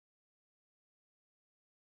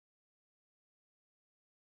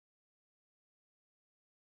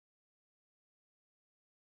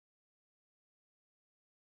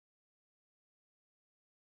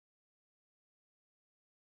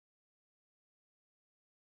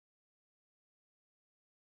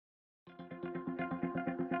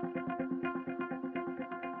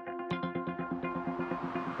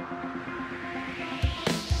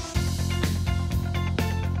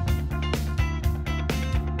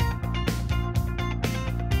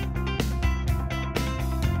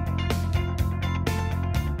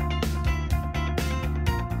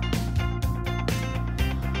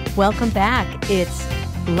Welcome back. It's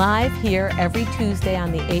live here every Tuesday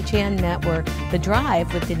on the HAN Network, The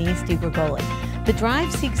Drive with Denise DiGrigoli. The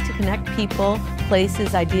Drive seeks to connect people,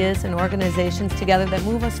 places, ideas, and organizations together that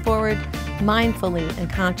move us forward mindfully and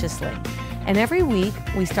consciously. And every week,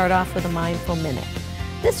 we start off with a Mindful Minute.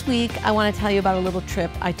 This week, I want to tell you about a little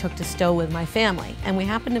trip I took to Stowe with my family. And we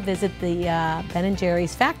happened to visit the Ben &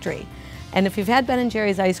 Jerry's factory. And if you've had Ben &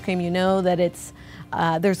 Jerry's ice cream, you know that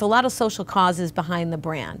there's a lot of social causes behind the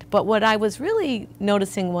brand. But what I was really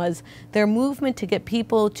noticing was their movement to get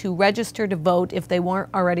people to register to vote if they weren't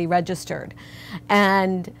already registered.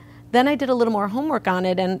 And then I did a little more homework on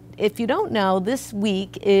it. And if you don't know, this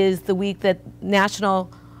week is the week that National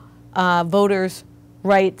Voters'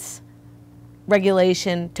 Rights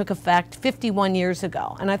regulation took effect 51 years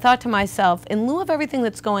ago. And I thought to myself, in lieu of everything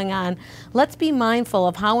that's going on, let's be mindful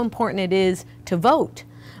of how important it is to vote.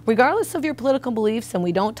 Regardless of your political beliefs, and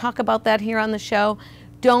we don't talk about that here on the show,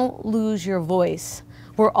 don't lose your voice.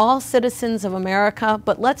 We're all citizens of America,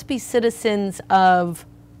 but let's be citizens of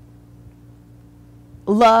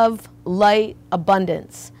love, light,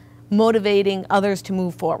 abundance, motivating others to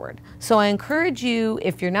move forward. So I encourage you,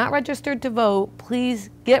 if you're not registered to vote, please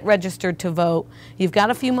get registered to vote. You've got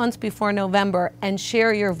a few months before November, and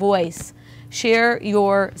share your voice. Share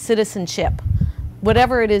your citizenship,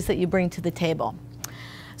 whatever it is that you bring to the table.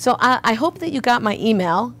 So I hope that you got my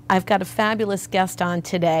email. I've got a fabulous guest on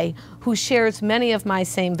today who shares many of my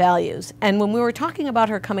same values. And when we were talking about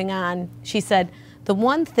her coming on, she said, the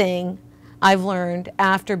one thing I've learned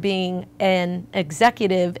after being an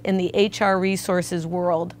executive in the HR resources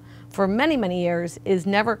world for many, many years is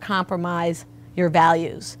never compromise your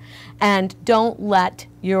values. And don't let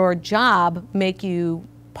your job make you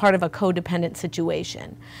part of a codependent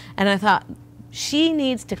situation. And I thought, she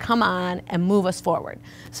needs to come on and move us forward.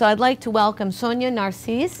 So I'd like to welcome Sonja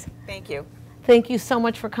Narcisse. Thank you. Thank you so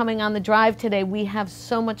much for coming on The Drive today. We have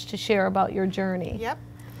so much to share about your journey. Yep.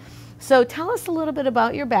 So tell us a little bit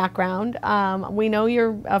about your background. We know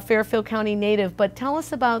you're a Fairfield County native, but tell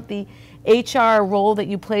us about the HR role that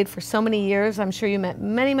you played for so many years. I'm sure you met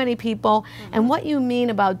many, many people, and what you mean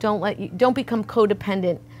about don't become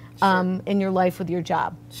codependent in your life with your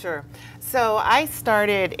job. Sure. So I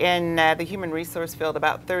started in the human resource field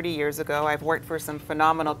about 30 years ago. I've worked for some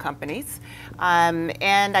phenomenal companies,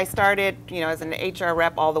 and I started, as an HR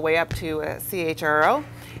rep all the way up to a CHRO.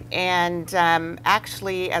 And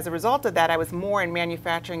actually, as a result of that, I was more in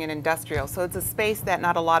manufacturing and industrial. So it's a space that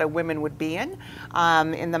not a lot of women would be in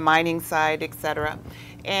the mining side, et cetera.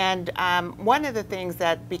 And one of the things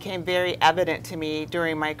that became very evident to me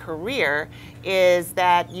during my career is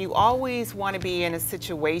that you always want to be in a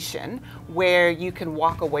situation where you can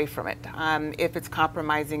walk away from it if it's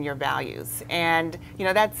compromising your values. And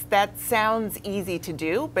that sounds easy to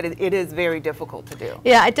do, but it is very difficult to do.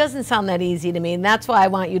 Yeah, it doesn't sound that easy to me, and that's why I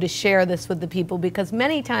want you to share this with the people, because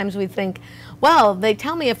many times we think, well, they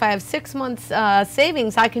tell me if I have 6 months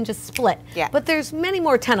savings, I can just split. Yeah. But there's many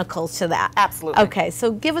more tentacles to that. Absolutely. Okay,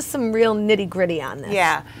 so give us some real nitty-gritty on this.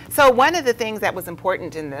 Yeah. So one of the things that was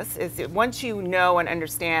important in this is that once you know and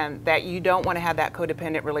understand that you don't want to have that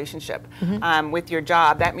codependent relationship with your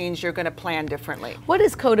job, that means you're going to plan differently. What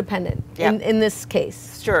is codependent in this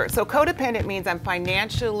case? Sure. So codependent means I'm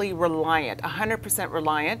financially reliant, 100%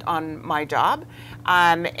 reliant on my job,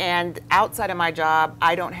 and outside of my job,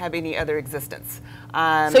 I don't have any other existence.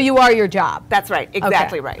 So you are your job. That's right.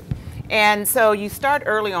 Exactly okay. right. And so you start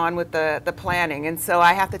early on with the planning. And so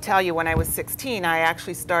I have to tell you, when I was 16, I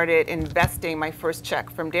actually started investing my first check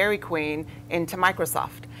from Dairy Queen into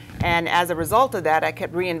Microsoft. And as a result of that, I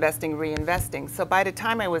kept reinvesting. So by the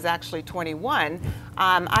time I was actually 21,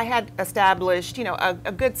 I had established,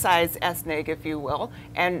 a good size S-neg, if you will.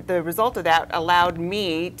 And the result of that allowed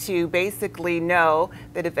me to basically know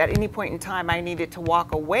that if at any point in time I needed to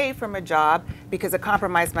walk away from a job because it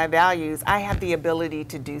compromised my values, I had the ability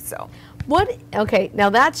to do so. Okay,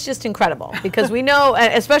 now that's just incredible, because we know,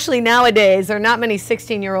 especially nowadays, there are not many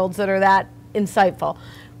 16-year-olds that are that insightful.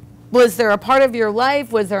 Was there a part of your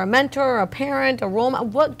life, was there a mentor, a parent, a role model?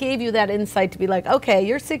 What gave you that insight to be like, okay,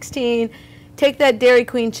 you're 16, take that Dairy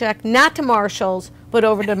Queen check, not to Marshall's, but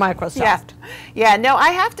over to Microsoft? Yeah, no,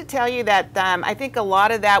 I have to tell you that I think a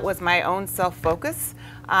lot of that was my own self-focus.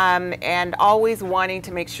 And always wanting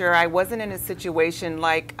to make sure I wasn't in a situation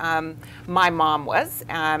like my mom was,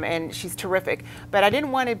 and she's terrific, but I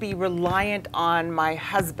didn't want to be reliant on my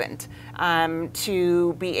husband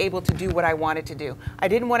to be able to do what I wanted to do. I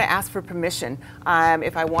didn't want to ask for permission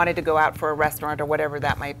if I wanted to go out for a restaurant or whatever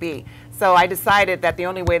that might be. So I decided that the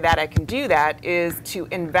only way that I can do that is to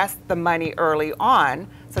invest the money early on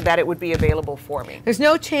so that it would be available for me. There's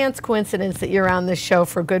no chance coincidence that you're on this show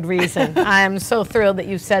for good reason. I am so thrilled that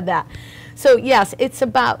you said that. So yes, it's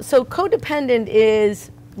about, so codependent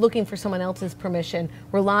is looking for someone else's permission,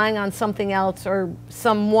 relying on something else or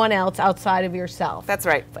someone else outside of yourself. That's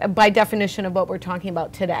right. By definition of what we're talking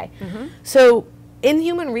about today. So in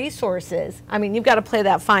human resources, I mean, you've got to play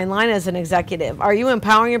that fine line as an executive. Are you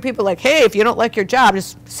empowering your people like, hey, if you don't like your job,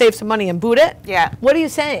 just save some money and boot it? Yeah. What are you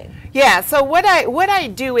saying? Yeah, so what I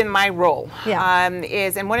do in my role Yeah.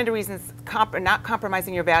 is, and one of the reasons not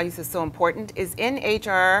compromising your values is so important, is in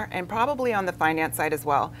HR and probably on the finance side as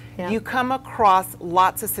well, Yeah. you come across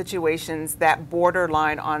lots of situations that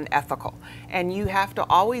borderline on ethical. And you have to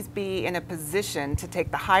always be in a position to take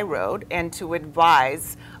the high road and to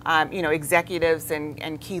advise executives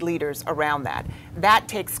and key leaders around that. That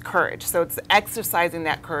takes courage. So it's exercising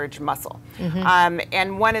that courage muscle.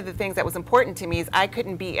 And one of the things that was important to me is I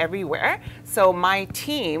couldn't be everywhere. So my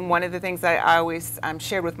team, one of the things that I always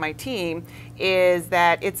shared with my team is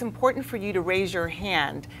that it's important for you to raise your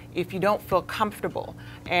hand if you don't feel comfortable.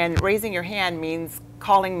 And raising your hand means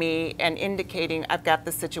calling me and indicating I've got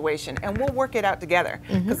this situation, and we'll work it out together,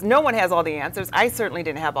 because no one has all the answers. I certainly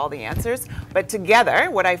didn't have all the answers, but together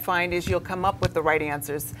what I find is you'll come up with the right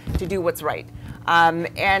answers to do what's right.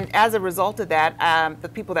 And as a result of that, the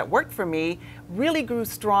people that worked for me really grew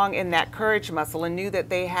strong in that courage muscle and knew that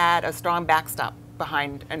they had a strong backstop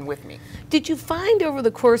behind and with me. Did you find over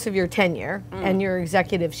the course of your tenure and your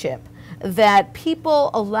executiveship that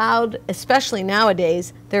people allowed, especially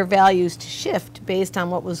nowadays, their values to shift based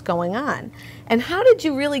on what was going on? And how did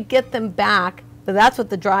you really get them back? But that's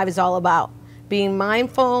what the drive is all about, being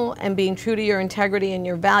mindful and being true to your integrity and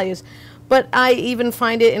your values. But I even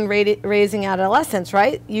find it in raising adolescents,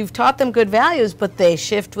 right? You've taught them good values, but they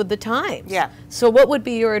shift with the times. Yeah. So what would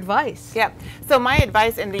be your advice? Yeah. So my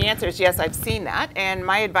advice, and the answer is yes, I've seen that. And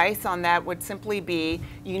my advice on that would simply be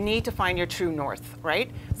you need to find your true north, right?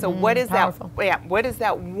 So what is powerful. that? Yeah. What is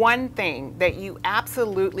that one thing that you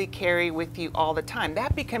absolutely carry with you all the time?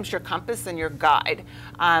 That becomes your compass and your guide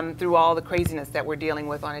through all the craziness that we're dealing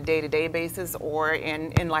with on a day-to-day basis or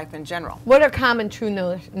in life in general. What are common true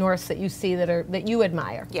norths that you see that you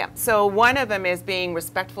admire? Yeah. So one of them is being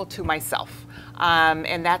respectful to myself,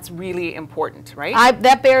 and that's really important, right?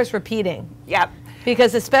 That bears repeating. Yeah.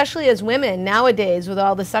 Because especially as women nowadays, with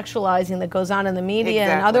all the sexualizing that goes on in the media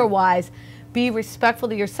and otherwise, be respectful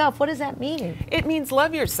to yourself. What does that mean? It means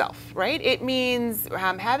love yourself, right? It means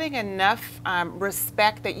having enough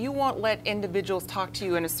respect that you won't let individuals talk to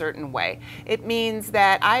you in a certain way. It means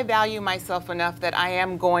that I value myself enough that I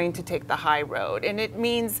am going to take the high road. And it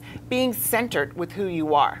means being centered with who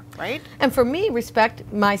you are, right? And for me,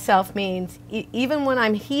 respect myself means even when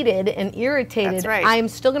I'm heated and irritated, That's right. I am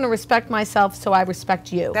still going to respect myself, so I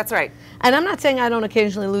respect you. That's right. And I'm not saying I don't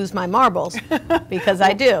occasionally lose my marbles, because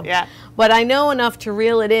I do. Yeah. But I know enough to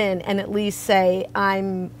reel it in and at least say,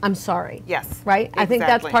 I'm sorry. Yes. Right? Exactly. I think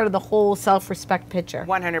that's part of the whole self-respect picture.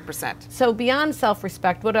 100%. So beyond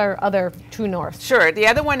self-respect, what are other true norths? Sure. The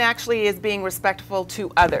other one actually is being respectful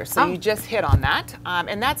to others. So you just hit on that.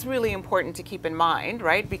 And that's really important to keep in mind,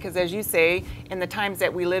 right? Because as you say, in the times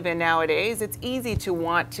that we live in nowadays, it's easy to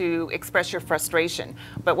want to express your frustration.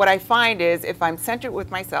 But what I find is if I'm centered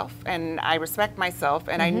with myself and I respect myself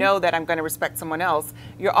and I know that I'm going to respect someone else,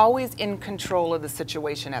 you're always in control of the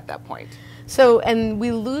situation at that point. So, and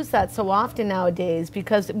we lose that so often nowadays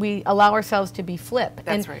because we allow ourselves to be flip.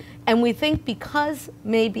 That's right. And we think because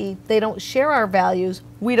maybe they don't share our values,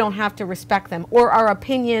 we don't have to respect them, or our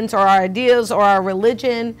opinions, or our ideas, or our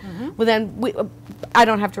religion. Well, then I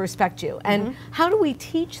don't have to respect you. And how do we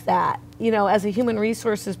teach that? You know, as a human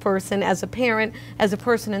resources person, as a parent, as a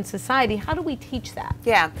person in society, how do we teach that?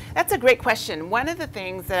 Yeah, that's a great question. One of the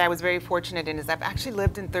things that I was very fortunate in is I've actually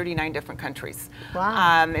lived in 39 different countries.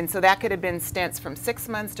 Wow. And so that could have been stints from 6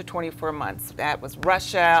 months to 24 months. That was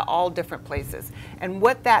Russia, all different places. And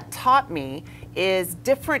what that taught me is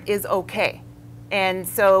different is okay. And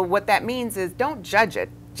so what that means is don't judge it.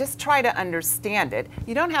 Just try to understand it.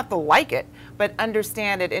 You don't have to like it, but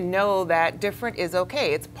understand it and know that different is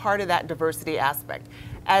okay. It's part of that diversity aspect.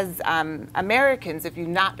 As Americans, if you've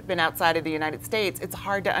not been outside of the United States, it's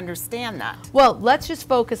hard to understand that. Well, let's just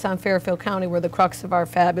focus on Fairfield County, where the crux of our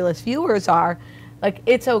fabulous viewers are. Like,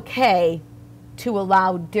 it's okay to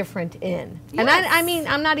allow different in. Yes. And I mean,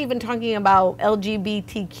 I'm not even talking about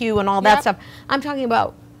LGBTQ and all that stuff. I'm talking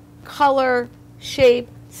about color, shape,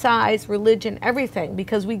 size, religion, everything,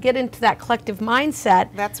 because we get into that collective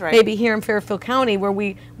mindset. That's right. Maybe here in Fairfield County, where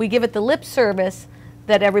we give it the lip service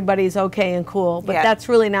that everybody's okay and cool, but that's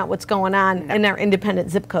really not what's going on in our independent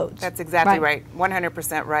zip codes. That's exactly right.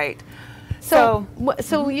 100% right. So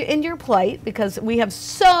in your plight, because we have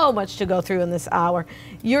so much to go through in this hour,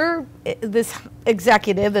 you're this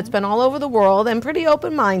executive that's been all over the world and pretty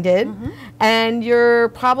open-minded, and you're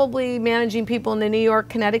probably managing people in the New York,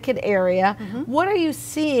 Connecticut area. What are you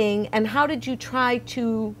seeing, and how did you try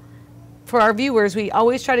to, for our viewers, we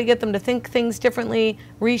always try to get them to think things differently,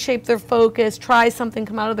 reshape their focus, try something,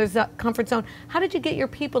 come out of their comfort zone. How did you get your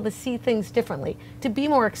people to see things differently, to be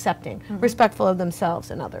more accepting, respectful of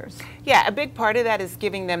themselves and others? Yeah, a big part of that is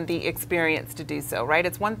giving them the experience to do so, right?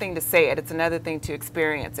 It's one thing to say it, it's another thing to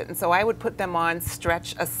experience it. And so I would put them on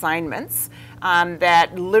stretch assignments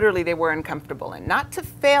that literally they were uncomfortable in. Not to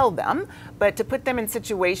fail them, but to put them in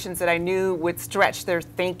situations that I knew would stretch their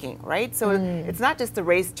thinking, right? So it's not just the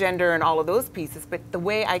race, gender, and all of those pieces, but the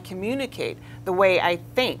way I communicate, the way I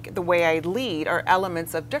think, the way I lead are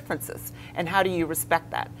elements of differences. And how do you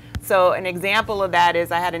respect that? So an example of that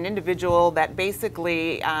is I had an individual that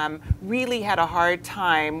basically really had a hard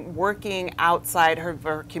time working outside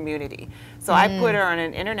her community. So I put her on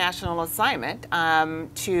an international assignment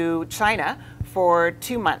to China for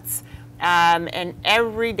 2 months. And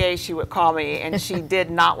every day she would call me, and she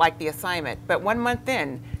did not like the assignment. But 1 month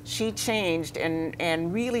in, she changed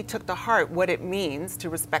and really took to heart what it means to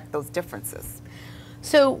respect those differences.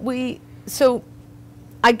 So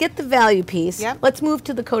I get the value piece. Yep. Let's move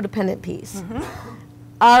to the codependent piece.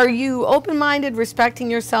 Are you open-minded,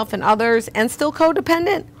 respecting yourself and others, and still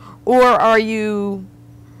codependent? Or are you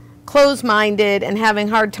closed-minded and having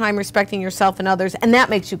a hard time respecting yourself and others, and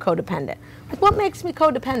that makes you codependent? Like, what makes me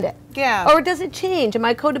codependent? Yeah. Or does it change? Am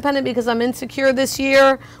I codependent because I'm insecure this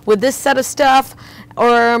year with this set of stuff,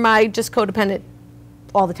 or am I just codependent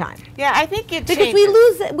all the time? Yeah, I think it because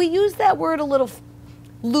changes. we use that word a little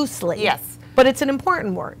loosely. Yes. But it's an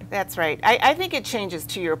important word. That's right. I think it changes,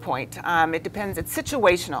 to your point. It depends. It's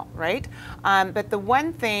situational, right? But the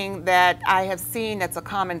one thing that I have seen that's a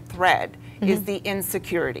common thread is the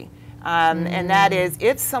insecurity. And that is,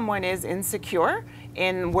 if someone is insecure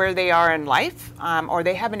in where they are in life, or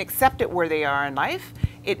they haven't accepted where they are in life,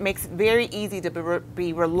 it makes it very easy to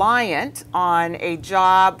be reliant on a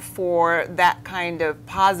job for that kind of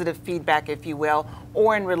positive feedback, if you will,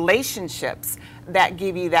 or in relationships that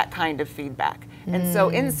give you that kind of feedback. And so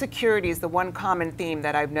insecurity is the one common theme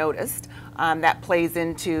that I've noticed that plays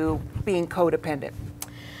into being codependent.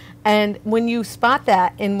 And when you spot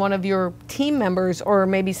that in one of your team members, or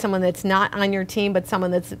maybe someone that's not on your team, but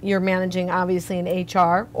someone that's you're managing obviously in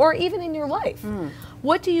HR, or even in your life,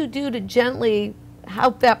 what do you do to gently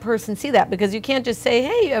help that person see that? Because you can't just say,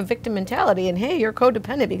 hey, you have victim mentality, and hey, you're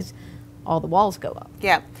codependent, because all the walls go up.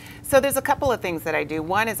 Yeah. So there's a couple of things that I do.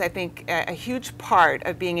 One is, I think a huge part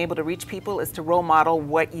of being able to reach people is to role model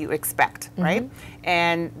what you expect, right?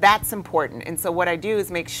 And that's important. And so what I do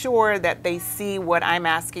is make sure that they see what I'm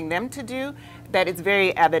asking them to do, that it's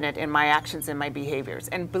very evident in my actions and my behaviors.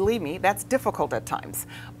 And believe me, that's difficult at times,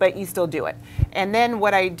 but you still do it. And then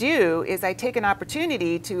what I do is I take an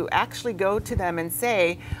opportunity to actually go to them and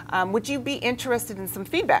say, would you be interested in some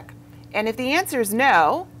feedback? And if the answer is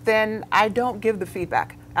no, then I don't give the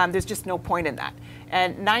feedback. There's just no point in that.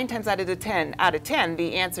 And 9 times out of 10,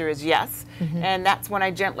 the answer is yes. And that's when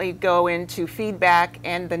I gently go into feedback.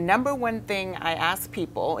 And the number one thing I ask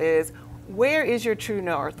people is, where is your true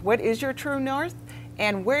north? What is your true north?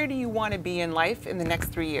 And where do you want to be in life in the next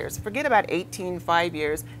 3 years? Forget about 18, 5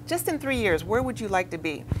 years. Just in 3 years, where would you like to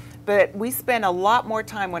be? But we spend a lot more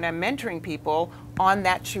time when I'm mentoring people on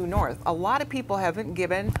that true north. A lot of people haven't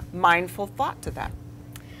given mindful thought to that.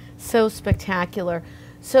 So spectacular.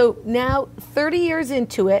 So now, 30 years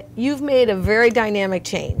into it, you've made a very dynamic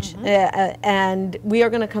change. And we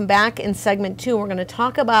are going to come back in segment 2. We're going to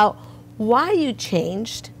talk about why you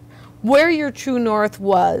changed, where your true north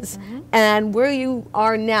was, and where you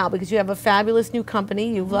are now, because you have a fabulous new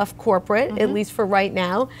company. You've left corporate, at least for right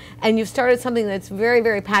now, and you've started something that's very,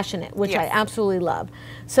 very passionate, which I absolutely love.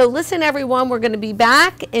 So listen, everyone, we're going to be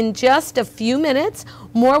back in just a few minutes,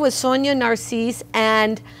 more with Sonja, Narcisse,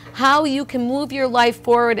 and how you can move your life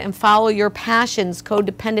forward and follow your passions,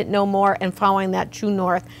 codependent no more, and following that true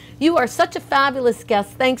north. You are such a fabulous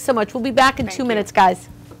guest. Thanks so much. We'll be back in 2 minutes, guys.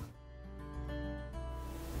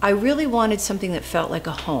 I really wanted something that felt like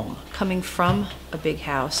a home. Coming from a big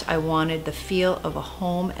house, I wanted the feel of a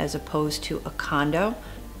home as opposed to a condo.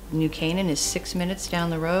 New Canaan is 6 minutes down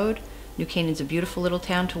the road. New Canaan's a beautiful little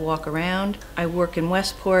town to walk around. I work in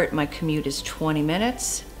Westport. My commute is 20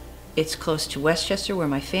 minutes. It's close to Westchester, where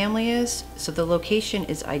my family is, so the location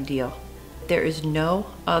is ideal. There is no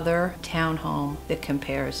other townhome that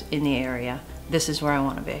compares in the area. This is where I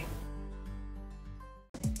want to be.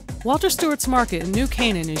 Walter Stewart's Market in New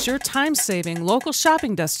Canaan is your time-saving local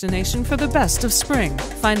shopping destination for the best of spring.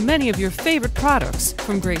 Find many of your favorite products,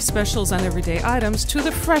 from great specials on everyday items to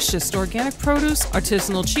the freshest organic produce,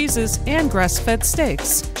 artisanal cheeses, and grass-fed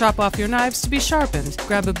steaks. Drop off your knives to be sharpened,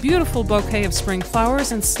 grab a beautiful bouquet of spring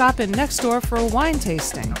flowers, and stop in next door for a wine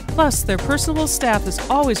tasting. Plus, their personable staff is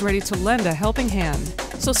always ready to lend a helping hand.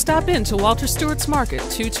 So stop in to Walter Stewart's Market,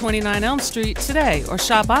 229 Elm Street today, or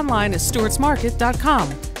shop online at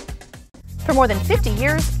stewartsmarket.com. For more than 50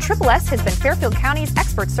 years, Triple S has been Fairfield County's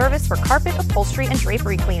expert service for carpet, upholstery, and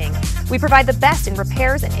drapery cleaning. We provide the best in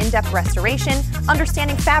repairs and in-depth restoration,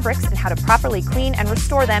 understanding fabrics and how to properly clean and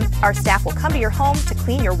restore them. Our staff will come to your home to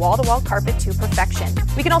clean your wall-to-wall carpet to perfection.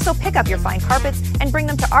 We can also pick up your fine carpets and bring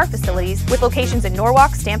them to our facilities. With locations in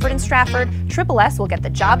Norwalk, Stamford, and Stratford, Triple S will get the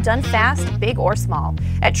job done fast, big or small.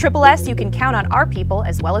 At Triple S, you can count on our people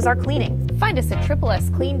as well as our cleaning. Find us at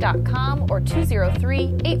triplesclean.com or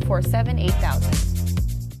 203-847-8000.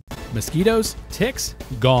 Mosquitoes, ticks,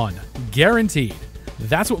 gone. Guaranteed.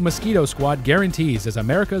 That's what Mosquito Squad guarantees as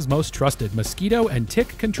America's most trusted mosquito and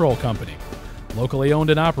tick control company. Locally owned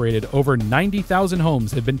and operated, over 90,000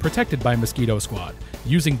 homes have been protected by Mosquito Squad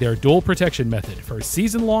using their dual protection method for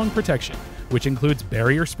season-long protection, which includes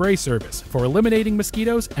barrier spray service for eliminating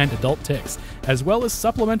mosquitoes and adult ticks, as well as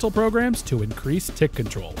supplemental programs to increase tick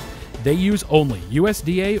control. They use only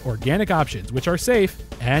USDA organic options, which are safe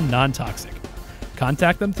and non-toxic.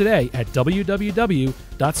 Contact them today at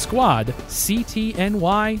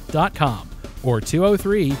www.squadctny.com or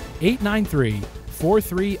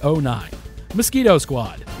 203-893-4309. Mosquito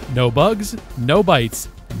Squad. No bugs, no bites,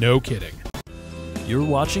 no kidding. You're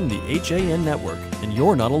watching the HAN Network, and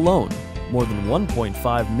you're not alone. More than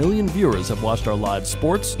 1.5 million viewers have watched our live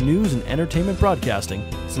sports, news, and entertainment broadcasting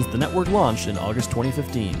since the network launched in August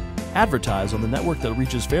 2015. Advertise on the network that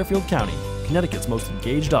reaches Fairfield County, Connecticut's most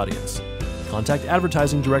engaged audience. Contact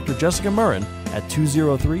Advertising Director Jessica Murrin at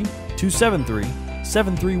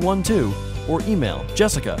 203-273-7312 or email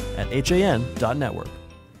jessica@han.network.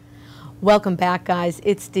 Welcome back, guys.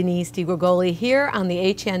 It's Denise DiGrigoli here on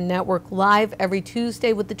the HN Network, live every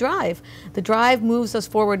Tuesday with The Drive. The Drive moves us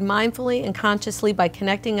forward mindfully and consciously by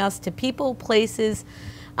connecting us to people, places,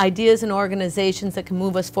 ideas, and organizations that can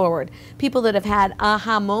move us forward. People that have had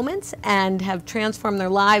aha moments and have transformed their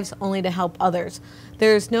lives only to help others.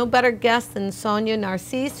 There's no better guest than Sonja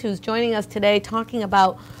Narcisse, who's joining us today talking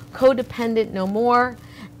about Codependent No More.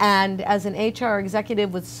 And as an HR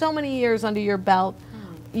executive with so many years under your belt,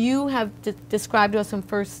 you have described to us in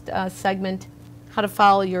first segment how to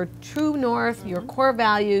follow your true north, your core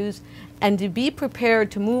values, and to be prepared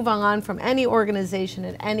to move on from any organization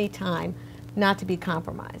at any time, not to be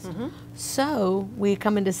compromised. So we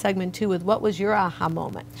come into segment 2 with what was your aha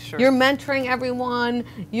moment? Sure. You're mentoring everyone.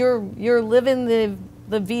 You're living the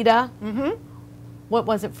Vita. What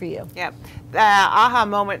was it for you? Yeah, the aha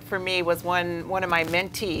moment for me was when one of my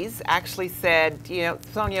mentees actually said, you know,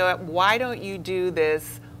 Sonja, why don't you do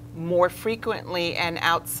this more frequently and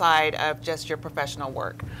outside of just your professional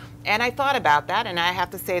work? And I thought about that, and I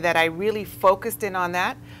have to say that I really focused in on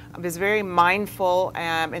that. I was very mindful,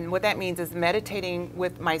 and what that means is meditating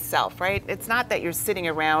with myself, right? It's not that you're sitting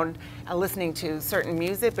around listening to certain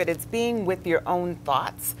music, but it's being with your own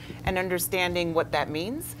thoughts and understanding what that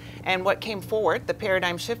means. And what came forward, the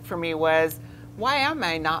paradigm shift for me was, why am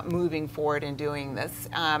I not moving forward and doing this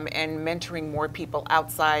and mentoring more people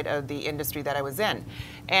outside of the industry that I was in?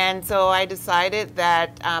 And so I decided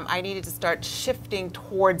that I needed to start shifting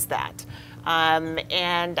towards that.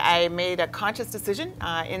 And I made a conscious decision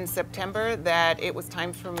in September that it was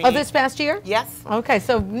time for me. Oh, this past year? Yes. Okay,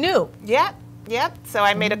 so new. Yep. Yep. So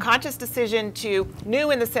I made a conscious decision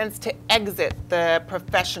new in the sense to exit the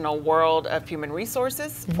professional world of human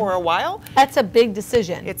resources for a while. That's a big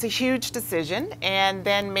decision. It's a huge decision, and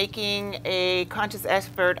then making a conscious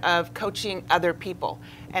effort of coaching other people.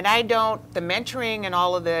 And the mentoring and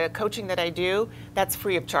all of the coaching that I do, that's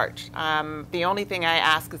free of charge. The only thing I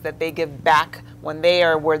ask is that they give back when they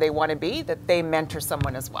are where they want to be, that they mentor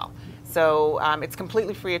someone as well. So it's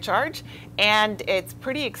completely free of charge, and it's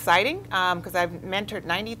pretty exciting because I've mentored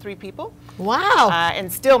 93 people. Wow.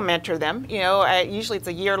 And still mentor them. You know, usually it's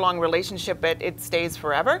a year-long relationship, but it stays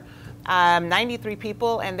forever. 93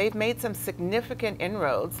 people, and they've made some significant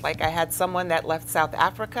inroads. Like I had someone that left South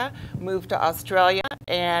Africa, moved to Australia,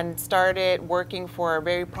 and started working for a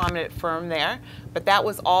very prominent firm there. But that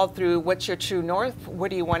was all through what's your true north, what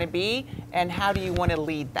do you want to be, and how do you want to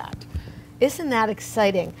lead that? Isn't that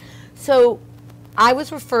exciting? So I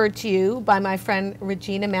was referred to you by my friend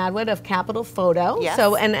Regina Madwood of Capital Photo. Yes.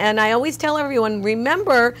 So, and I always tell everyone,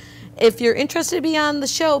 remember, if you're interested to be on the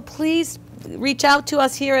show, please reach out to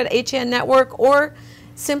us here at HN Network, or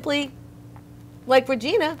simply, like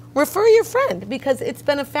Regina, refer your friend, because it's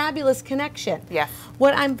been a fabulous connection. Yes.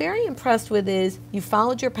 What I'm very impressed with is you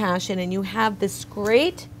followed your passion and you have this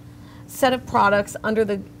great set of products under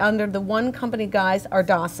the one company, guys,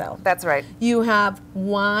 Ardasso. That's right. You have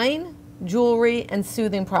wine, jewelry, and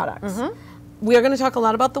soothing products. Mm-hmm. We are going to talk a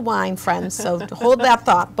lot about the wine, friends, so hold that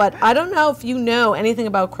thought. But I don't know if you know anything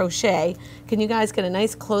about crochet. Can you guys get a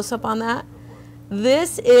nice close-up on that?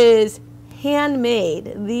 This is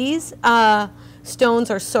handmade. These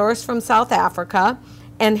stones are sourced from South Africa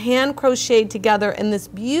and hand crocheted together in this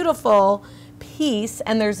beautiful piece.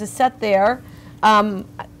 And there's a set there.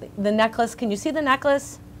 The necklace, can you see the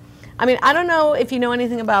necklace? I mean, I don't know if you know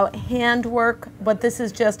anything about handwork, but this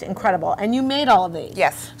is just incredible. And you made all of these.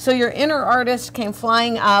 Yes. So your inner artist came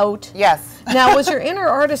flying out. Yes. Now, was your inner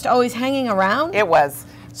artist always hanging around? It was.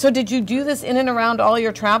 So did you do this in and around all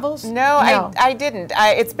your travels? No. I didn't.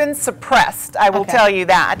 It's been suppressed, I will tell you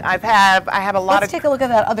that. I have a lot of... Let's take a look at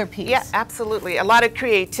that other piece. Yeah, absolutely. A lot of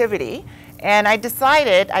creativity. And I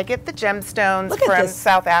decided, I get the gemstones from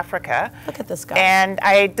South Africa. Look at this guy. And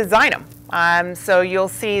I design them. So you'll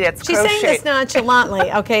see that's She's crochet. saying this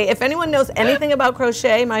nonchalantly, okay? If anyone knows anything about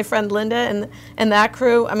crochet, my friend Linda and that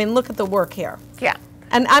crew, I mean, look at the work here. Yeah.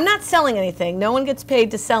 And I'm not selling anything. No one gets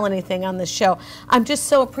paid to sell anything on this show. I'm just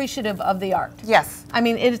so appreciative of the art. Yes. I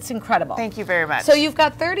mean, it's incredible. Thank you very much. So you've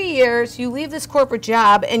got 30 years, you leave this corporate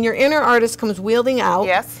job, and your inner artist comes wielding out.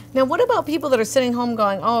 Yes. Now, what about people that are sitting home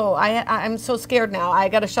going, oh, I'm so scared now. I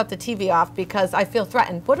got to shut the TV off because I feel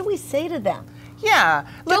threatened. What do we say to them? Yeah.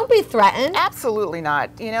 Don't be threatened. Absolutely not.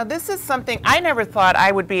 You know, this is something, I never thought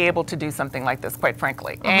I would be able to do something like this, quite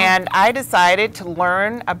frankly. And I decided to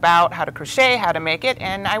learn about how to crochet, how to make it,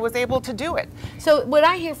 and I was able to do it. So what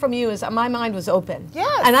I hear from you is my mind was open.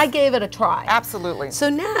 Yes. And I gave it a try. Absolutely. So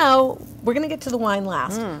now, we're going to get to the wine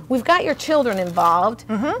last. We've got your children involved.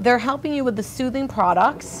 They're helping you with the soothing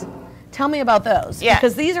products. Tell me about those,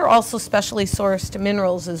 because these are also specially sourced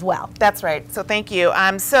minerals as well. That's right. So thank you.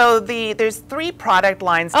 So there's 3 product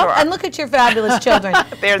lines. And look at your fabulous children.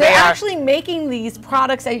 They're actually making these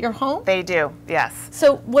products at your home? They do, yes.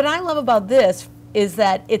 So what I love about this is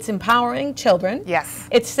that it's empowering children. Yes.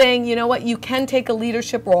 It's saying, you know what, you can take a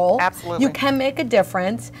leadership role. Absolutely. You can make a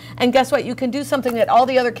difference. And guess what, you can do something that all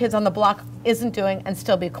the other kids on the block isn't doing and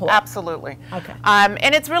still be cool. Absolutely. Okay.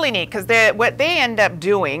 And it's really neat because what they end up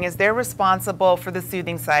doing is they're responsible for the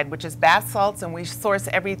soothing side, which is bath salts, and we source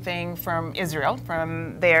everything from Israel,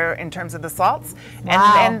 from there in terms of the salts.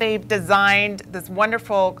 Wow. And they've designed this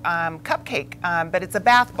wonderful cupcake, but it's a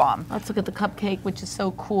bath bomb. Let's look at the cupcake, which is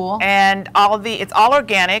so cool. And it's all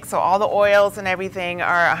organic, so all the oils and everything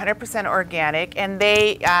are 100% organic, and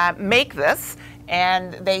they make this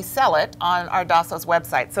and they sell it on Ardasso's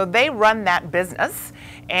website. So they run that business,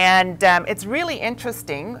 and it's really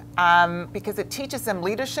interesting because it teaches them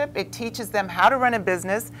leadership, it teaches them how to run a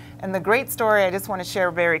business. And the great story I just want to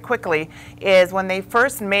share very quickly is when they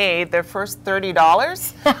first made their first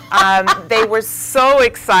 $30, they were so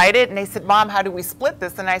excited, and they said, Mom, how do we split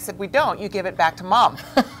this? And I said, we don't, you give it back to Mom.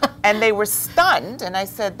 And they were stunned, and I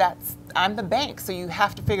said, I'm the bank, so you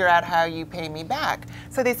have to figure out how you pay me back.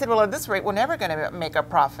 So they said, well, at this rate, we're never going to make a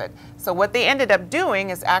profit. So what they ended up doing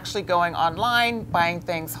is actually going online, buying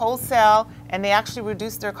things wholesale, and they actually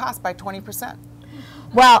reduced their cost by 20%.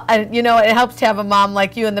 Well, you know, it helps to have a mom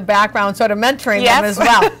like you in the background sort of mentoring them as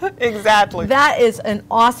well. Exactly. That is an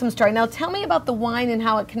awesome story. Now tell me about the wine and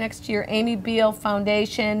how it connects to your Amy Beale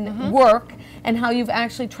Foundation work, and how you've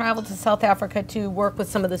actually traveled to South Africa to work with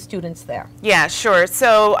some of the students there. Yeah, sure.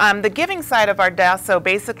 So the giving side of Ardasso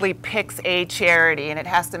basically picks a charity, and it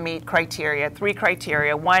has to meet criteria, 3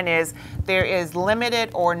 criteria. One is there is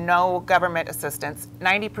limited or no government assistance.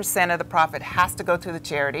 90% of the profit has to go to the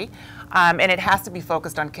charity, and it has to be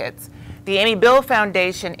focused on kids. The Amy Beale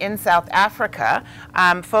Foundation in South Africa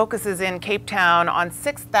focuses in Cape Town on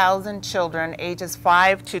 6,000 children ages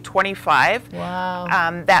 5 to 25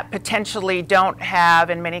 that potentially don't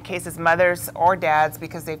have, in many cases, mothers or dads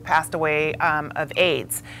because they've passed away of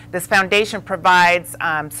AIDS. This foundation provides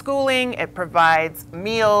schooling, it provides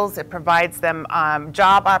meals, it provides them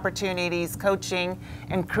job opportunities, coaching,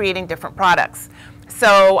 and creating different products.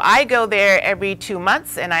 So I go there every 2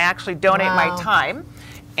 months, and I actually donate my time.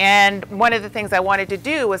 And one of the things I wanted to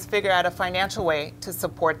do was figure out a financial way to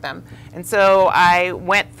support them. And so I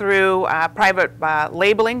went through private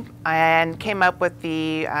labeling and came up with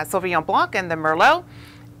the Sauvignon Blanc and the Merlot,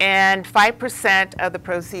 and 5% of the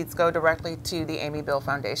proceeds go directly to the Amy Beale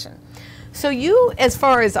Foundation. So you, as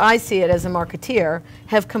far as I see it as a marketeer,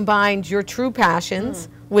 have combined your true passions,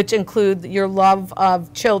 which include your love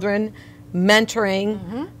of children,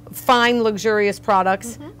 mentoring, fine, luxurious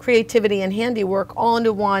products, creativity, and handiwork all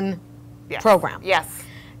into one program. Yes.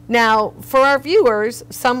 Now, for our viewers,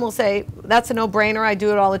 some will say, that's a no-brainer, I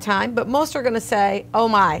do it all the time, but most are going to say, oh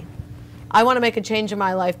my, I want to make a change in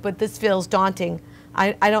my life, but this feels daunting.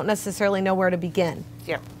 I don't necessarily know where to begin.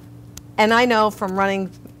 Yep. And I know from running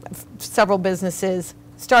several businesses,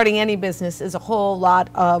 starting any business is a whole lot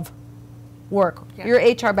of work. Yeah. Your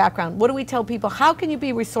HR background, what do we tell people? How can you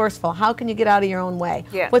be resourceful? How can you get out of your own way?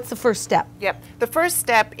 Yeah. What's the first step? Yep. The first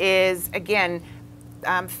step is, again,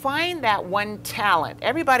 find that one talent.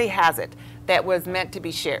 Everybody has it that was meant to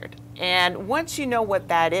be shared. And once you know what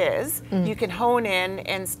that is, you can hone in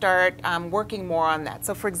and start working more on that.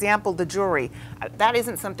 So for example, the jewelry, that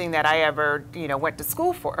isn't something that I ever, went to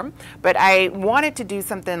school for, but I wanted to do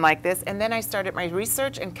something like this, and then I started my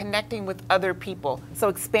research and connecting with other people. So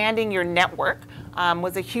expanding your network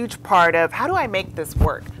was a huge part of how do I make this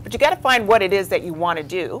work? But you got to find what it is that you want to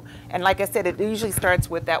do. And like I said, it usually starts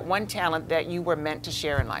with that one talent that you were meant to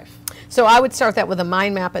share in life. So I would start that with a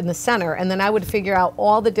mind map in the center, and then I would figure out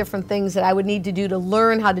all the different things that I would need to do to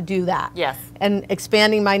learn how to do that. Yes. And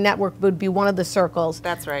expanding my network would be one of the circles.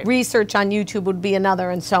 That's right. Research on YouTube would be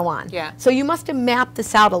another, and so on. Yeah. So you must have mapped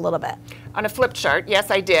this out a little bit. On a flip chart, yes,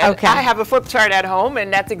 I did. Okay. I have a flip chart at home,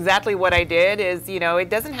 and that's exactly what I did is, it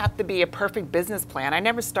doesn't have to be a perfect business plan. I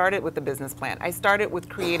never started with a business plan. I started with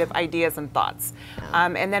creative ideas and thoughts.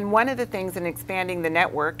 And then one of the things in expanding the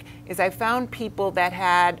network is I found people that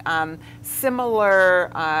had similar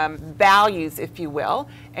values, if you will,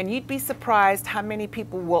 and you'd be surprised how many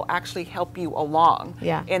people will actually help you along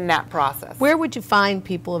in that process. Where would you find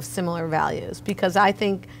people of similar values? Because I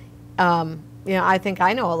think, I think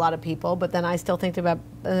I know a lot of people, but then I still think about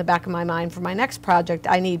in the back of my mind for my next project,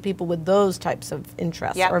 I need people with those types of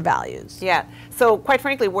interests or values. Yeah. So quite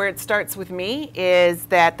frankly, where it starts with me is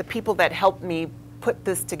that the people that helped me put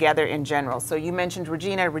this together in general. So you mentioned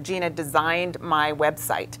Regina. Regina designed my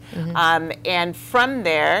website. And from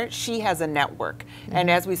there, she has a network. And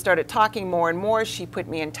as we started talking more and more, she put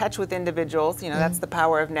me in touch with individuals. That's the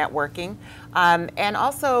power of networking. And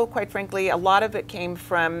also, quite frankly, a lot of it came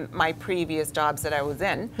from my previous jobs that I was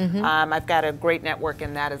in. I've got a great network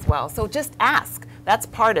in that as well. So just ask. That's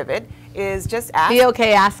part of it, is just ask. Be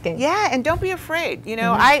okay asking. Yeah, and don't be afraid.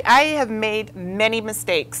 I have made many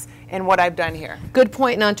mistakes in what I've done here. Good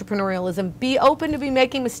point in entrepreneurialism. Be open to be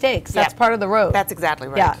making mistakes. That's part of the road. That's exactly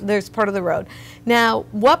right. Yeah, there's part of the road. Now,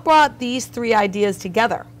 what brought these three ideas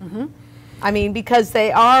together? I mean, because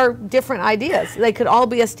they are different ideas. They could all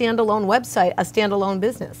be a standalone website, a standalone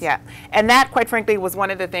business. Yeah, and that, quite frankly, was one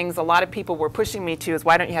of the things a lot of people were pushing me to is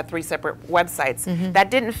why don't you have 3 separate websites? That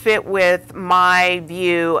didn't fit with my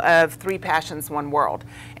view of 3 passions, 1 world.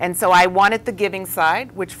 And so I wanted the giving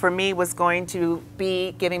side, which for me was going to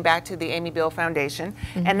be giving back to the Amy Bill Foundation.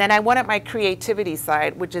 And then I wanted my creativity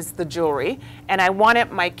side, which is the jewelry. And I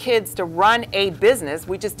wanted my kids to run a business.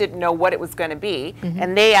 We just didn't know what it was going to be.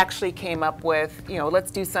 And they actually came up with, let's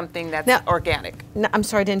do something that's organic. No, I'm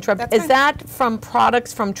sorry to interrupt. That's Is fine. that from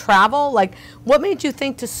products from travel? Like, what made you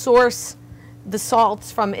think to source the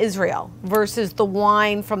salts from Israel versus the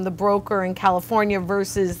wine from the broker in California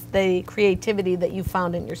versus the creativity that you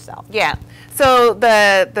found in yourself? Yeah. So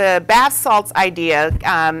the bath salts idea,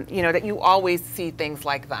 that you always see things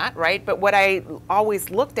like that, right? But what I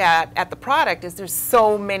always looked at the product is there's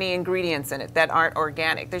so many ingredients in it that aren't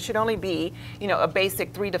organic. There should only be, a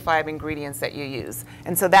basic 3 to 5 ingredients that you use.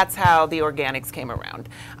 And so that's how the organics came around.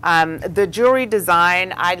 The jewelry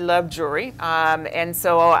design, I love jewelry. And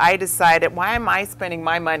so I decided, why am I spending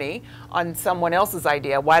my money on someone else's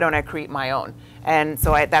idea? Why don't I create my own? And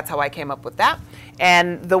so that's how I came up with that.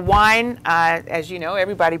 And the wine, as you know,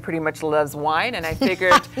 everybody pretty much loves wine, and I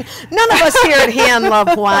figured... None of us here at hand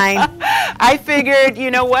love wine. I figured,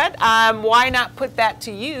 you know what, why not put that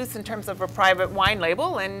to use in terms of a private wine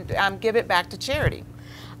label and give it back to charity?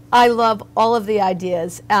 I love all of the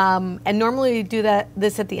ideas, and normally we do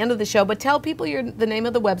this at the end of the show, but tell people the name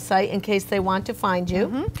of the website in case they want to find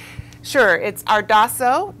you. Sure, it's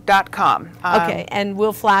ardasso.com. Okay, and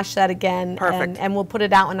we'll flash that again. Perfect. And we'll put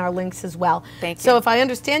it out in our links as well. Thank you. So if I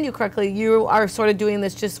understand you correctly, you are sort of doing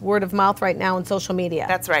this just word of mouth right now on social media.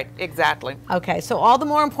 That's right, exactly. Okay, so all the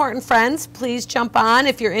more important friends, please jump on.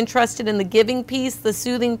 If you're interested in the giving piece, the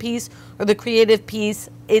soothing piece, or the creative piece,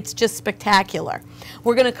 it's just spectacular.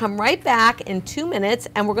 We're going to come right back in 2 minutes,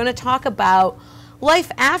 and we're going to talk about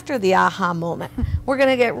life after the aha moment. We're going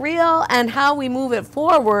to get real and how we move it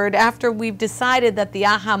forward after we've decided that the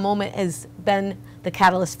aha moment has been the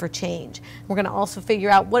catalyst for change. We're going to also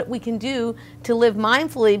figure out what we can do to live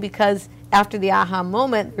mindfully, because after the aha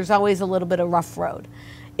moment, there's always a little bit of rough road.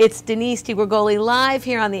 It's Denise DiGrigoli live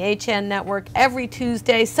here on the HN Network every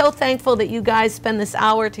Tuesday. So thankful that you guys spend this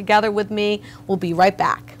hour together with me. We'll be right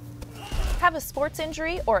back. Have a sports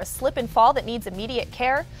injury or a slip and fall that needs immediate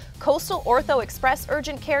care? Coastal Ortho Express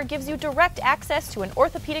Urgent Care gives you direct access to an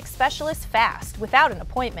orthopedic specialist fast, without an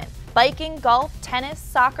appointment. Biking, golf, tennis,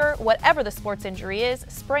 soccer, whatever the sports injury is,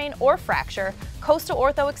 sprain or fracture, Coastal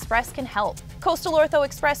Ortho Express can help. Coastal Ortho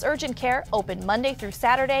Express Urgent Care, open Monday through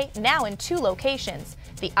Saturday, now in 2 locations.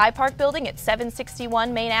 The iPark building at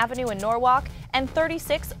 761 Main Avenue in Norwalk and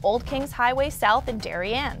 36 Old Kings Highway South in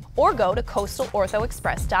Darien. Or go to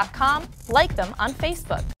coastalorthoexpress.com, like them on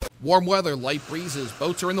Facebook. Warm weather, light breezes,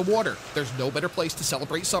 boats are in the water. There's no better place to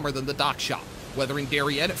celebrate summer than the Dock Shop. Whether in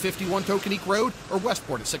Darien at 51 Tokenique Road or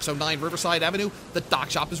Westport at 609 Riverside Avenue, the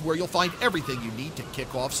Dock Shop is where you'll find everything you need to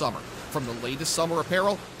kick off summer. From the latest summer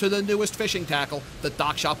apparel to the newest fishing tackle, the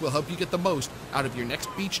Dock Shop will help you get the most out of your next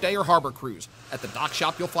beach day or harbor cruise. At the Dock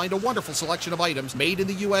Shop, you'll find a wonderful selection of items made in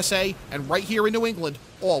the USA and right here in New England,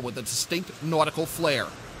 all with a distinct nautical flair.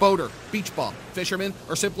 Boater, beach bum, fisherman,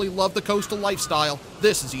 or simply love the coastal lifestyle,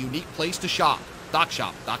 this is a unique place to shop.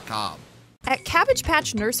 DockShop.com. At Cabbage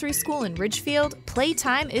Patch Nursery School in Ridgefield,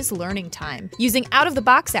 playtime is learning time. Using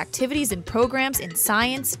out-of-the-box activities and programs in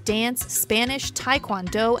science, dance, Spanish,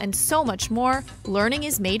 Taekwondo, and so much more, learning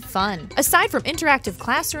is made fun. Aside from interactive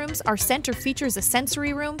classrooms, our center features a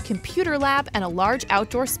sensory room, computer lab, and a large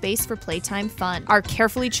outdoor space for playtime fun. Our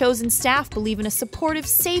carefully chosen staff believe in a supportive,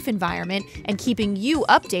 safe environment and keeping you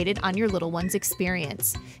updated on your little one's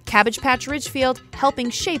experience. Cabbage Patch Ridgefield, helping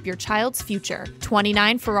shape your child's future.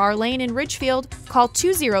 29 Farrar Lane in Ridgefield. Call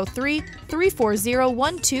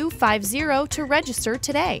 203-340-1250 to register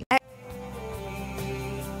today.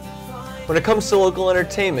 When it comes to local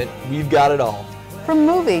entertainment, we've got it all. From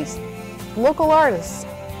movies, local artists,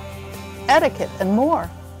 etiquette, and more.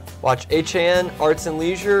 Watch HAN Arts and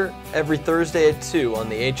Leisure every Thursday at 2 on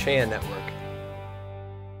the HAN Network.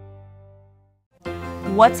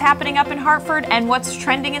 What's happening up in Hartford and what's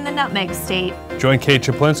trending in the Nutmeg State? Join Kate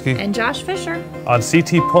Chaplinsky And Josh Fisher on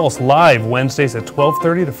CT Pulse live Wednesdays at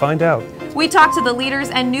 12:30 to find out. We talk to the leaders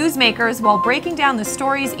and newsmakers while breaking down the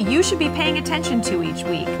stories you should be paying attention to each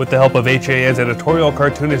week. With the help of HAN's editorial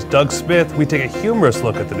cartoonist Doug Smith, we take a humorous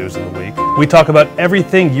look at the news of the week. We talk about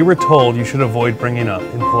everything you were told you should avoid bringing up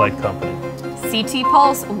in polite company. CT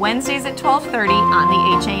Pulse, Wednesdays at 12:30 on the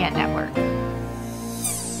HAN Network.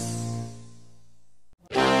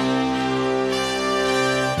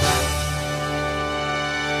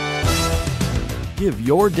 Give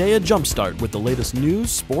your day a jumpstart with the latest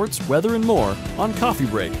news, sports, weather, and more on Coffee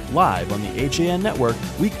Break, live on the HAN Network,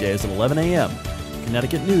 weekdays at 11 a.m.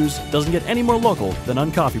 Connecticut news doesn't get any more local than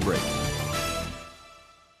on Coffee Break.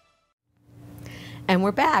 And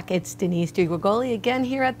we're back. It's Denise DiGrigoli again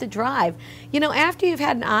here at The Drive. You know, after you've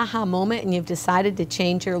had an aha moment and you've decided to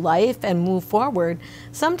change your life and move forward,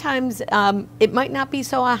 sometimes it might not be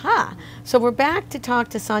so aha. So we're back to talk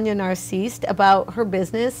to Sonja Narcisse about her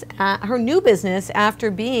business, her new business after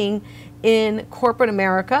being in corporate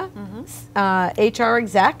America, HR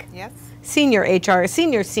exec, Yes. senior HR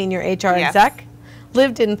exec,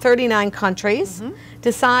 lived in 39 countries,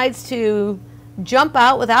 decides to jump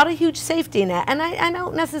out without a huge safety net. And I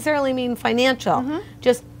don't necessarily mean financial,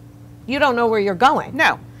 just you don't know where you're going.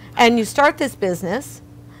 No. And you start this business,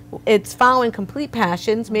 it's following complete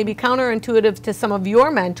passions, maybe counterintuitive to some of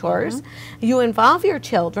your mentors. You involve your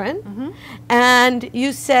children, and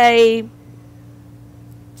you say,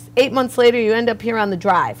 8 months later, you end up here on The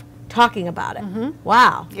Drive talking about it.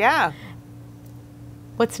 Wow. Yeah.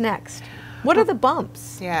 What's next? What are the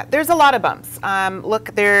bumps? Yeah, there's a lot of bumps.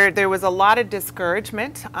 Look, there was a lot of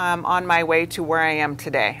discouragement on my way to where I am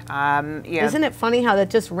today. Isn't it funny how that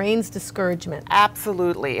just rains discouragement?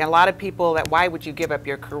 Absolutely. A lot of people that, why would you give up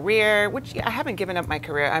your career? Which I haven't given up my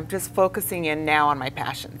career. I'm just focusing in now on my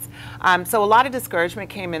passions. So a lot of discouragement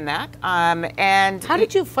came in that. And how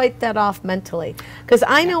did you fight that off mentally? Because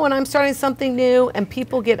I know when I'm starting something new and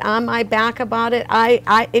people get on my back about it,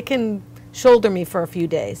 it can shoulder me for a few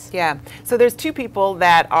days. Yeah, so there's 2 people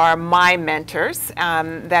that are my mentors,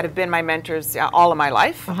 that have been my mentors all of my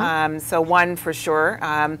life. So one for sure,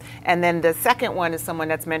 and then the second one is someone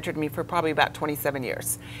that's mentored me for probably about 27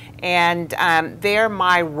 years. And they're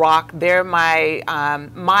my rock, they're my,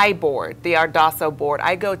 my board, the Ardasso board.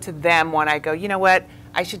 I go to them when I go, you know what,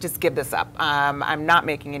 I should just give this up. I'm not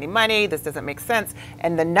making any money. This doesn't make sense.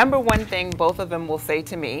 And the number one thing both of them will say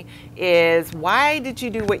to me is, why did you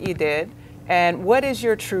do what you did? And what is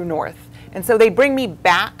your true north? And so they bring me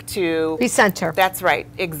back to recenter. That's right,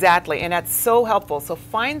 exactly. And that's so helpful. So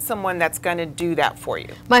find someone that's going to do that for you.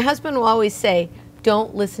 My husband will always say,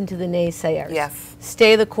 don't listen to the naysayers. Yes.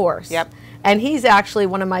 Stay the course. Yep. And he's actually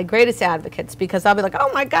one of my greatest advocates, because I'll be like,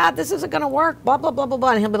 oh my God, this isn't going to work, blah, blah, blah, blah,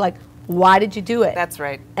 blah. And he'll be like, why did you do it? That's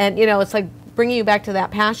right. And, you know, it's like bringing you back to that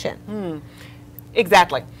passion.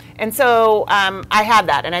 Exactly. And so I have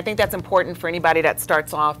that, and I think that's important for anybody that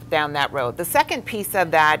starts off down that road. The second piece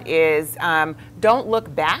of that is don't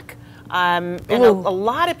look back. And a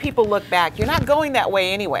lot of people look back. You're not going that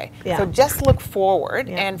way anyway. Yeah. So just look forward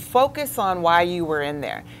and focus on why you were in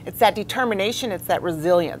there. It's that determination, it's that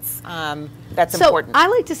resilience that's important. So I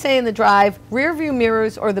like to say in the drive, rear view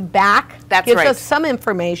mirrors or the back gives us some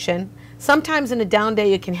information. Sometimes in a down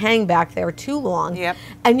day you can hang back there too long,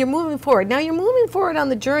 and you're moving forward. Now you're moving forward on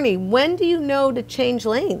the journey. When do you know to change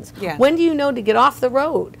lanes? When do you know to get off the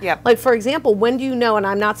road? Like, for example, when do you know, and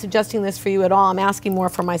I'm not suggesting this for you at all, I'm asking more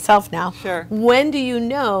for myself now. Sure. When do you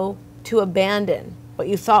know to abandon what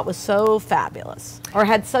you thought was so fabulous or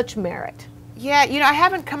had such merit? Yeah, you know, I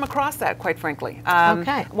haven't come across that, quite frankly.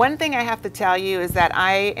 Okay. One thing I have to tell you is that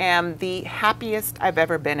I am the happiest I've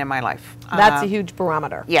ever been in my life. That's a huge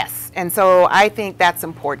barometer. Yes, and so I think that's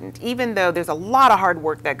important. Even though there's a lot of hard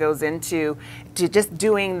work that goes into just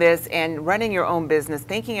doing this and running your own business,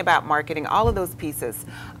 thinking about marketing, all of those pieces,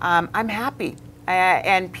 I'm happy.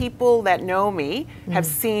 And people that know me have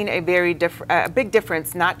seen a very big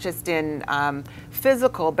difference, not just in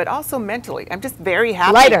physical, but also mentally. I'm just very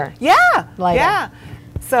happy. Lighter. Yeah. Lighter. Yeah.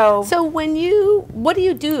 So when what do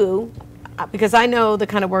you do? Because I know the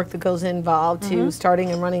kind of work that goes involved to starting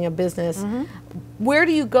and running a business. Where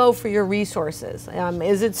do you go for your resources?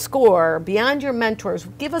 Is it SCORE, beyond your mentors?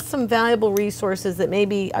 Give us some valuable resources that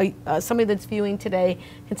maybe somebody that's viewing today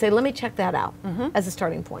can say, let me check that out as a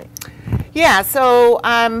starting point. Yeah, so,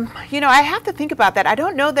 you know, I have to think about that. I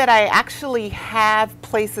don't know that I actually have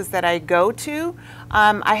places that I go to.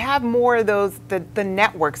 I have more of those, the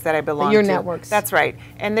networks that I belong to. Your networks. That's right.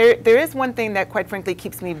 And there is one thing that, quite frankly,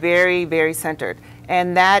 keeps me very, very centered,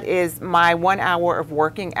 and that is my 1 hour of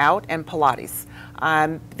working out and Pilates.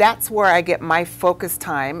 That's where I get my focus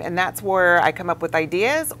time, and that's where I come up with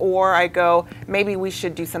ideas, or I go, maybe we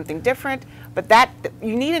should do something different. But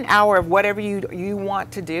you need an hour of whatever you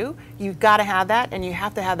want to do. You've got to have that, and you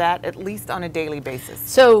have to have that at least on a daily basis.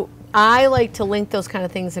 So I like to link those kind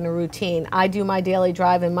of things in a routine. I do my daily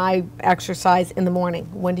drive and my exercise in the morning.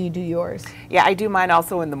 When do you do yours? Yeah, I do mine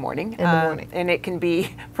also in the morning. In the morning. And it can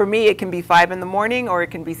be, for me, it can be 5 in the morning or it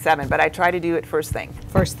can be 7, but I try to do it first thing.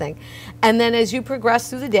 First thing. And then as you progress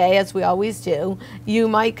through the day, as we always do, you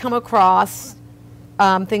might come across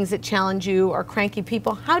things that challenge you or cranky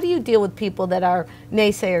people. How do you deal with people that are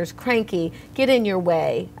naysayers, cranky, get in your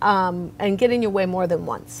way, and get in your way more than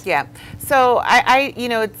once? Yeah. So I you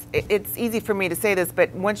know, it's easy for me to say this,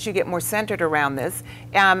 but once you get more centered around this,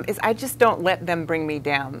 is I just don't let them bring me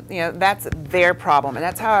down. You know, that's their problem, and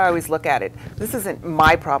that's how I always look at it. This isn't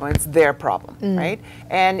my problem; it's their problem, right?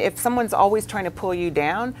 And if someone's always trying to pull you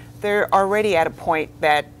down, they're already at a point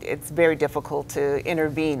that it's very difficult to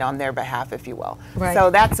intervene on their behalf, if you will. Right.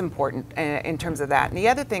 So that's important in terms of that. And the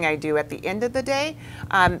other thing I do at the end of the day,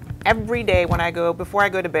 every day when before I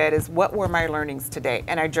go to bed, is what were my learnings today?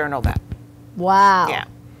 And I journal that. Wow. Yeah.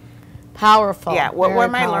 Powerful. Yeah, what Very were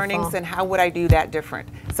my powerful. learnings and how would I do that different?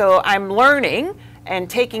 So I'm learning and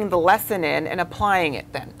taking the lesson in and applying it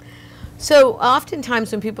then. So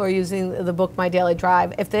oftentimes when people are using the book My Daily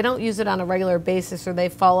Drive, if they don't use it on a regular basis or they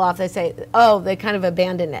fall off, they say, oh, they kind of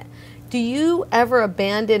abandon it. Do you ever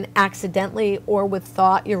abandon accidentally or with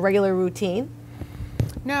thought your regular routine?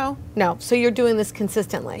 No. No. So you're doing this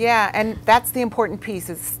consistently. Yeah, and that's the important piece,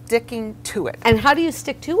 is sticking to it. And how do you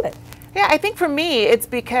stick to it? Yeah, I think for me, it's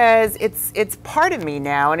because it's part of me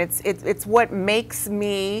now, and it's what makes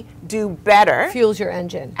me do better. Fuels your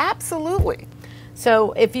engine. Absolutely.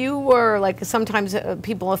 So if you were like, sometimes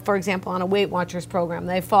people, for example, on a Weight Watchers program,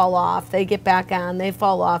 they fall off, they get back on, they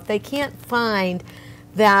fall off. They can't find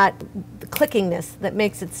that clickingness that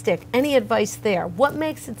makes it stick. Any advice there? What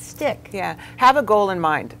makes it stick? Yeah, have a goal in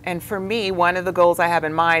mind. And for me, one of the goals I have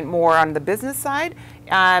in mind more on the business side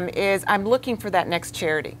is I'm looking for that next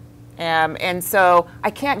charity. And so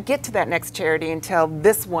I can't get to that next charity until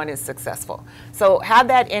this one is successful. So have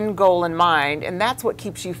that end goal in mind, and that's what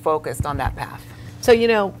keeps you focused on that path. So, you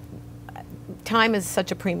know, time is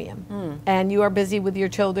such a premium, and you are busy with your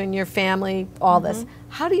children, your family, all this.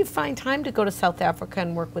 How do you find time to go to South Africa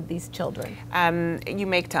and work with these children? You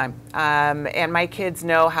make time, and my kids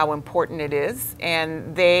know how important it is,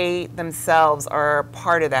 and they themselves are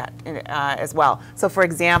part of that as well. So, for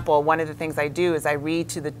example, one of the things I do is I read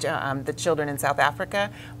to the children in South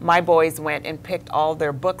Africa. My boys went and picked all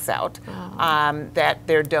their books out that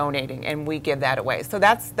they're donating, and we give that away. So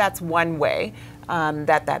that's one way.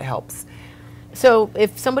 that helps. So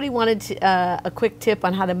if somebody wanted a quick tip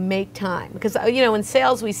on how to make time, because in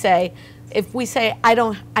sales we say, if we say I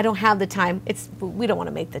don't have the time, we don't want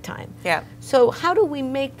to make the time. Yeah. So how do we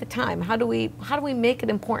make the time? How do we make it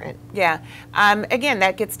important? Yeah. Again,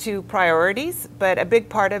 that gets to priorities, but a big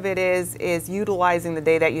part of it is utilizing the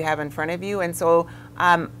day that you have in front of you. And so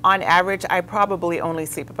on average, I probably only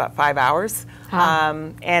sleep about 5 hours.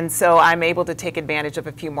 And so I'm able to take advantage of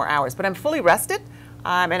a few more hours, but I'm fully rested.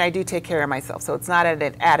 And I do take care of myself, so it's not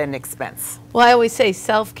at an expense. Well, I always say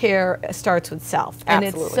self-care starts with self, and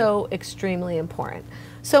Absolutely. It's so extremely important.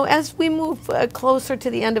 So as we move closer to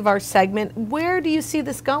the end of our segment, where do you see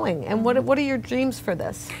this going, and what are your dreams for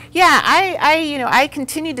this? Yeah, I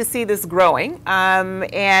continue to see this growing,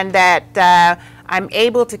 and that I'm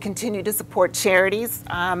able to continue to support charities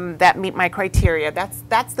that meet my criteria.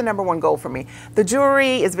 That's the number one goal for me. The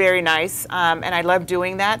jewelry is very nice, and I love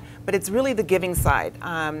doing that, but it's really the giving side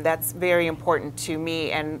that's very important to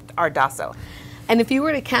me and our DASO. And if you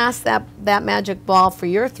were to cast that magic ball for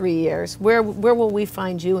your 3 years, where will we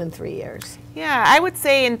find you in 3 years? Yeah, I would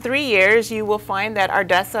say in 3 years you will find that our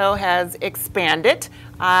DASO has expanded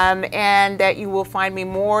and that you will find me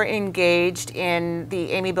more engaged in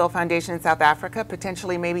the Amy Bell Foundation in South Africa,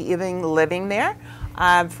 potentially maybe even living there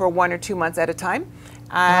for 1 or 2 months at a time.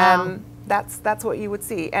 Wow. That's what you would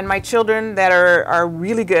see. And my children that are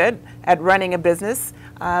really good at running a business,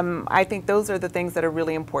 I think those are the things that are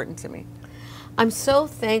really important to me. I'm so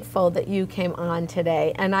thankful that you came on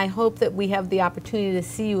today, and I hope that we have the opportunity to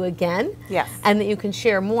see you again. Yes. And that you can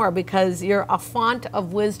share more, because you're a font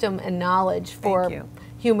of wisdom and knowledge for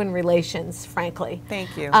human relations, frankly.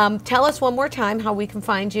 Thank you. Tell us one more time how we can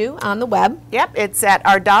find you on the web. Yep, it's at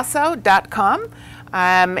ourdaso.com.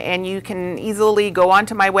 And you can easily go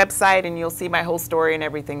onto my website and you'll see my whole story and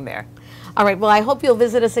everything there. All right, well, I hope you'll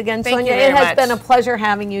visit us again, Thank Sonja. you very It has much. been a pleasure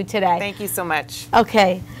having you today. Thank you so much.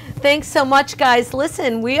 Okay. Thanks so much, guys.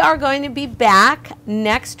 Listen, we are going to be back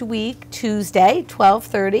next week, Tuesday,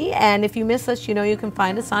 12:30. And if you miss us, you can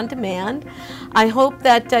find us on demand. I hope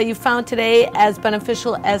that you found today as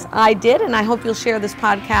beneficial as I did, and I hope you'll share this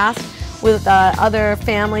podcast with other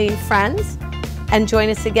family, friends, and join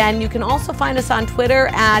us again. You can also find us on Twitter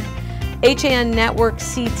at HAN Network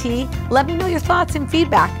CT. Let me know your thoughts and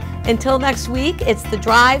feedback. Until next week, it's The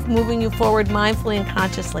Drive, moving you forward mindfully and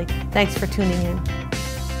consciously. Thanks for tuning in.